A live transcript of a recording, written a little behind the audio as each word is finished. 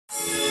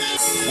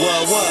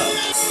What?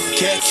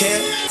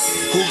 Can't,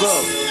 Jugo.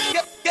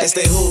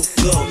 Este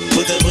Jugo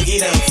with the boogie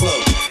down flow.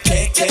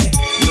 Can't,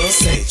 no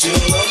sé,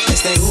 Jugo.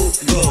 Este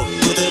Jugo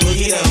with the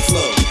boogie down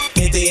flow.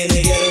 Gente en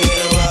el ghetto en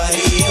el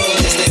barrio.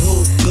 Este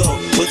Jugo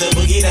with the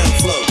boogie down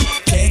flow.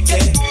 Can't,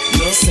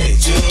 no sé,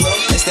 Jugo.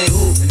 Este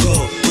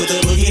Jugo with the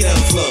boogie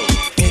down flow.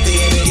 Gente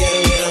en el ghetto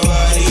en el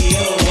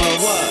barrio.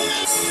 What?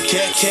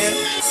 Can't,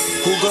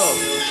 Jugo.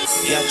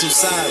 Ya tú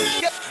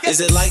sabes. Is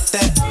it like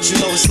that? You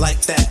know it's like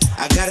that.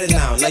 I got it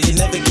now you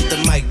never get the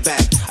mic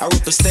back. I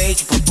rip a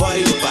stage, rip a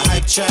party, rip a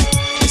hype track.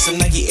 And some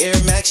Nike Air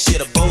Max, shit,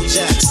 a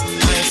Bojacks.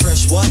 I ain't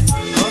fresh, what?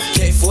 Huh?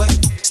 Can't fue?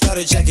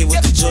 Starter jacket with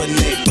the Jordan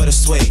 8, butter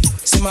suede.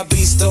 See my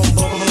beats don't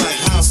bump, I'm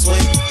like houseway.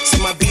 See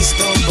my beats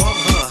don't bump,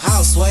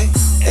 houseway.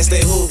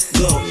 Este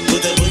Jugo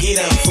with the boogie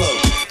down flow.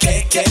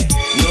 Can't,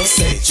 no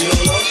sé,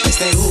 Jugo.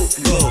 Este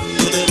Jugo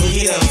with the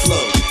boogie down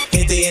flow.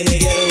 Gente en el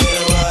ghetto en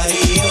el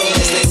barrio.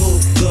 Este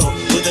Jugo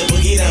with the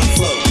boogie down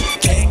flow.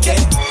 Can't,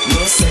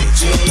 no sé,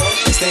 Jugo.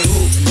 Este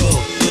Jugo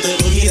with the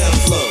boogie down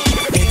flow.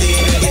 Gente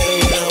en el ghetto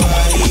en el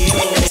barrio.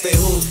 Este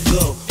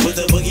Jugo with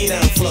the boogie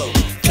down flow.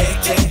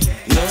 Can't,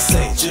 no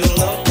sé,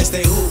 Jugo.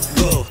 Este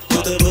Jugo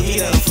with the boogie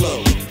down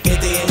flow.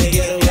 Gente en el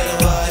ghetto en el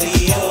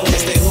barrio.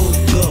 Este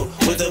Jugo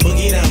with the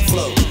boogie down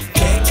flow.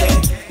 Can't,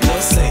 no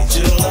sé,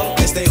 Jugo.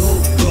 Este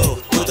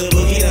Jugo with the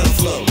boogie down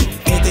flow.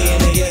 Gente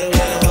en el ghetto en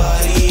el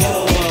barrio.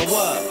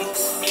 What?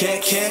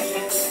 Can't,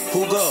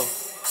 Jugo.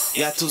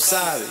 Ya tú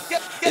sabes.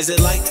 Is it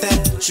like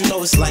that? You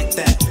know it's like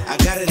that. I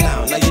got it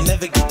now you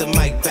never get the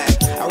mic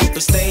back. I rip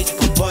a stage,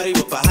 rip a party,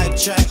 rip a hype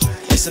track.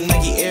 It's a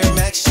Nike Air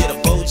Max, shit, a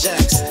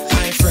Bojacks.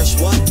 I ain't fresh,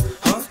 what?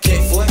 Huh?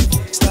 Can't fue?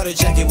 Starter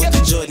jacket with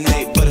the Jordan